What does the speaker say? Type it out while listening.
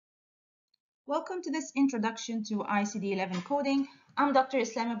Welcome to this introduction to ICD-11 coding. I'm Dr.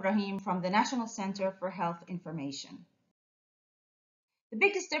 Ibrahim from the National Center for Health Information. The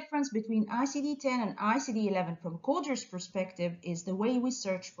biggest difference between ICD-10 and ICD-11 from coder's perspective is the way we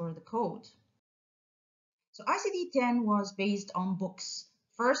search for the code. So ICD-10 was based on books.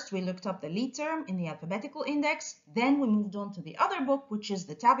 First, we looked up the lead term in the alphabetical index, then we moved on to the other book, which is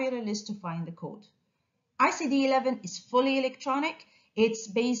the tabular list, to find the code. ICD-11 is fully electronic. It's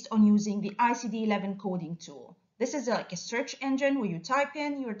based on using the ICD-11 coding tool. This is like a search engine where you type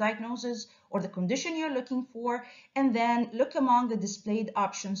in your diagnosis or the condition you're looking for, and then look among the displayed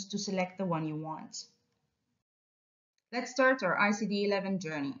options to select the one you want. Let's start our ICD-11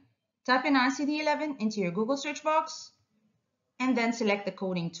 journey. Type in ICD-11 into your Google search box, and then select the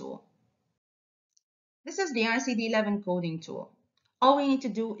coding tool. This is the ICD-11 coding tool. All we need to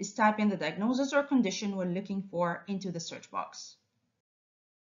do is type in the diagnosis or condition we're looking for into the search box.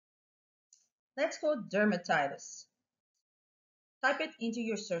 Let's go dermatitis. Type it into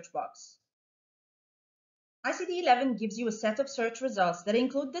your search box. ICD-11 gives you a set of search results that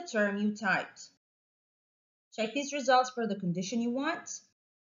include the term you typed. Check these results for the condition you want.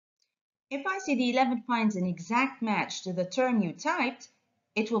 If ICD-11 finds an exact match to the term you typed,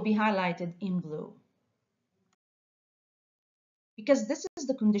 it will be highlighted in blue. Because this is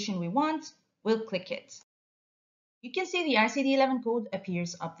the condition we want, we'll click it. You can see the ICD-11 code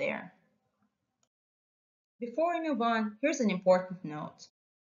appears up there. Before we move on, here's an important note.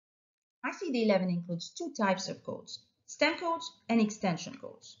 ICD-11 includes two types of codes, stem codes and extension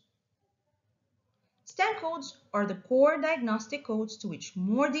codes. Stem codes are the core diagnostic codes to which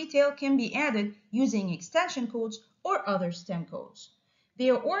more detail can be added using extension codes or other stem codes.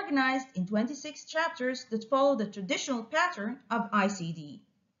 They are organized in 26 chapters that follow the traditional pattern of ICD.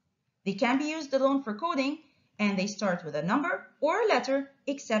 They can be used alone for coding, and they start with a number or a letter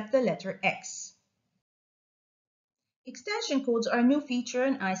except the letter X. Extension codes are a new feature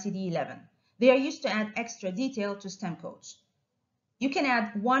in ICD-11. They are used to add extra detail to stem codes. You can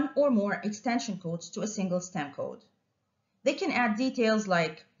add one or more extension codes to a single stem code. They can add details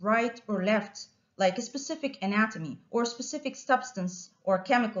like right or left, like a specific anatomy or a specific substance or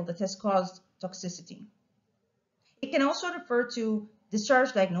chemical that has caused toxicity. It can also refer to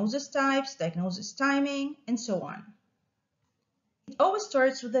discharge diagnosis types, diagnosis timing, and so on. It always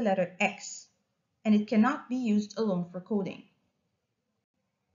starts with the letter X, and it cannot be used alone for coding.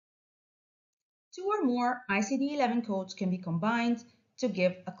 Two or more ICD-11 codes can be combined to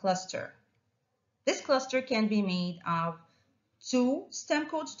give a cluster. This cluster can be made of two stem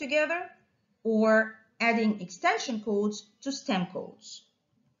codes together or adding extension codes to stem codes.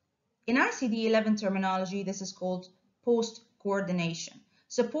 In ICD-11 terminology, this is called post-coordination.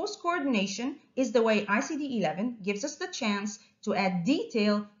 So post-coordination is the way ICD-11 gives us the chance to add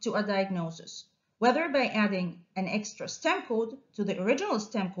detail to a diagnosis, whether by adding an extra stem code to the original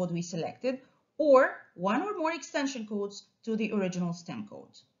stem code we selected or one or more extension codes to the original stem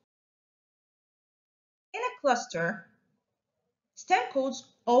code. In a cluster, stem codes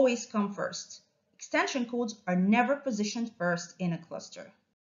always come first. Extension codes are never positioned first in a cluster.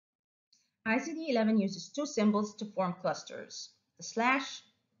 ICD-11 uses two symbols to form clusters, the slash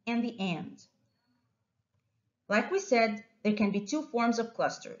and the and. Like we said, there can be two forms of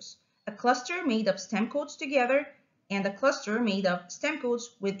clusters, a cluster made of stem codes together and a cluster made of stem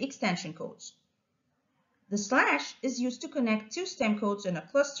codes with extension codes. The slash is used to connect two stem codes in a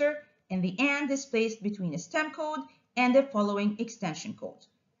cluster, and the and is placed between a stem code and the following extension code.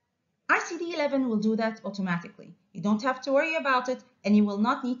 ICD-11 will do that automatically. You don't have to worry about it, and you will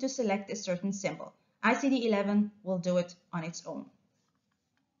not need to select a certain symbol. ICD-11 will do it on its own.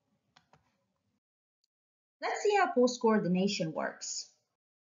 Let's see how post-coordination works.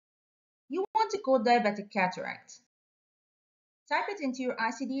 You want to code diabetic cataract. Type it into your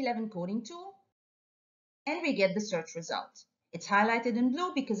ICD-11 coding tool, and we get the search result. It's highlighted in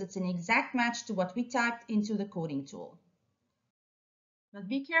blue because it's an exact match to what we typed into the coding tool. But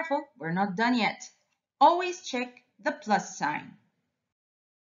be careful, we're not done yet. Always check the plus sign.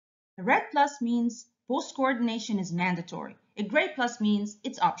 A red plus means post-coordination is mandatory. A gray plus means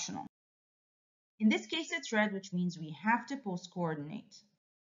it's optional. In this case, it's red, which means we have to post-coordinate.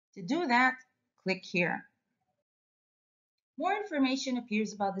 To do that, click here. More information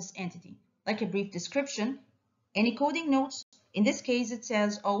appears about this entity, like a brief description, any coding notes. In this case, it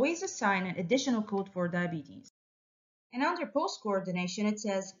says always assign an additional code for diabetes. And under post-coordination, it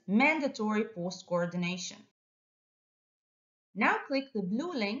says mandatory post-coordination. Now click the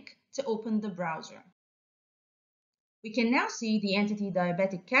blue link to open the browser. We can now see the entity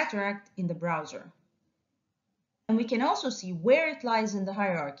diabetic cataract in the browser. And we can also see where it lies in the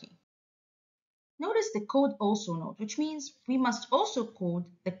hierarchy. Notice the code also note, which means we must also code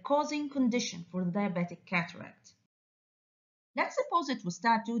the causing condition for the diabetic cataract. Let's suppose it was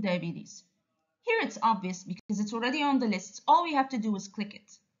type 2 diabetes. Here it's obvious because it's already on the list. All we have to do is click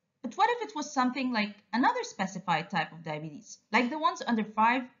it. But what if it was something like another specified type of diabetes, like the ones under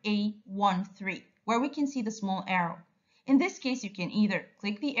 5A13, where we can see the small arrow? In this case, you can either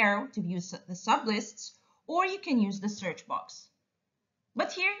click the arrow to view the sublists, or you can use the search box.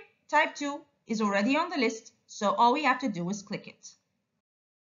 But here, type 2 is already on the list, so all we have to do is click it.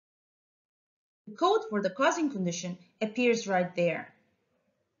 The code for the causing condition appears right there.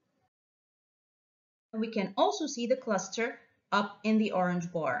 We can also see the cluster up in the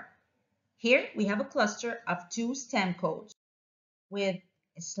orange bar. Here we have a cluster of 2 stem codes with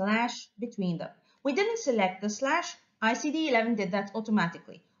a slash between them. We didn't select the slash. ICD-11 did that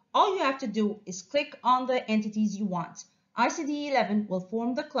automatically. All you have to do is click on the entities you want. ICD-11 will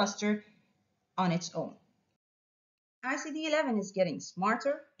form the cluster on its own. ICD-11 is getting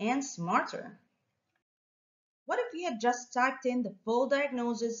smarter and smarter. What if we had just typed in the full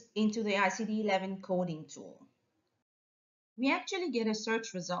diagnosis into the ICD-11 coding tool? We actually get a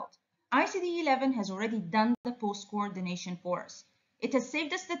search result. ICD-11 has already done the post coordination for us. It has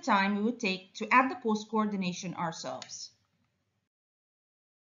saved us the time we would take to add the post coordination ourselves.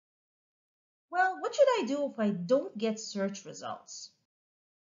 Well, what should I do if I don't get search results?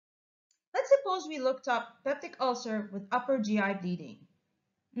 Let's suppose we looked up peptic ulcer with upper GI bleeding.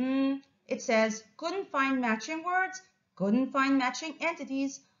 It says couldn't find matching words, couldn't find matching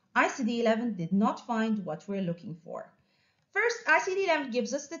entities. ICD-11 did not find what we're looking for. First, ICD-11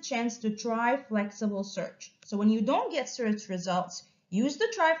 gives us the chance to try flexible search. So when you don't get search results, use the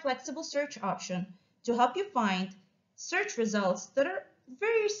try flexible search option to help you find search results that are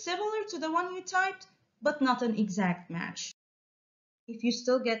very similar to the one you typed, but not an exact match. If you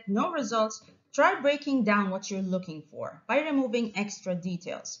still get no results, try breaking down what you're looking for by removing extra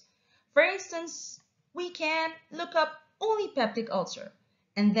details. For instance, we can look up only peptic ulcer,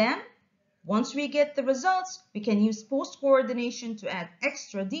 and then once we get the results, we can use post coordination to add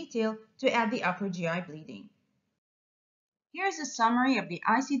extra detail to add the upper GI bleeding. Here's a summary of the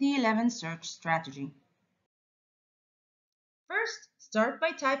ICD-11 search strategy. First, start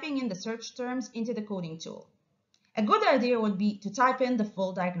by typing in the search terms into the coding tool. A good idea would be to type in the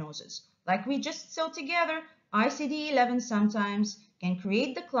full diagnosis. Like we just saw together, ICD-11 sometimes can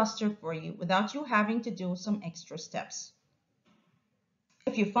create the cluster for you without you having to do some extra steps.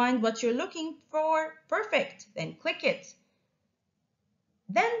 If you find what you're looking for, perfect, then click it.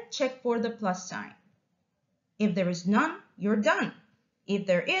 Then check for the plus sign. If there is none, you're done. If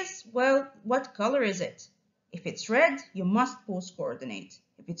there is, well, what color is it? If it's red, you must post coordinate.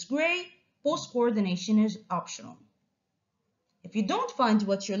 If it's gray, post coordination is optional. If you don't find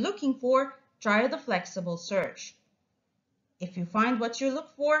what you're looking for, try the flexible search. If you find what you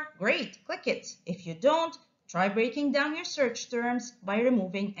look for, great, click it. If you don't, try breaking down your search terms by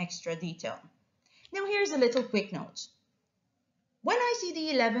removing extra detail. Now here's a little quick note. When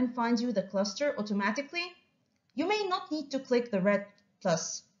ICD-11 finds you the cluster automatically, you may not need to click the red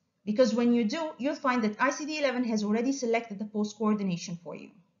plus, because when you do, you'll find that ICD-11 has already selected the post coordination for you.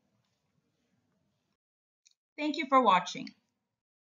 Thank you for watching.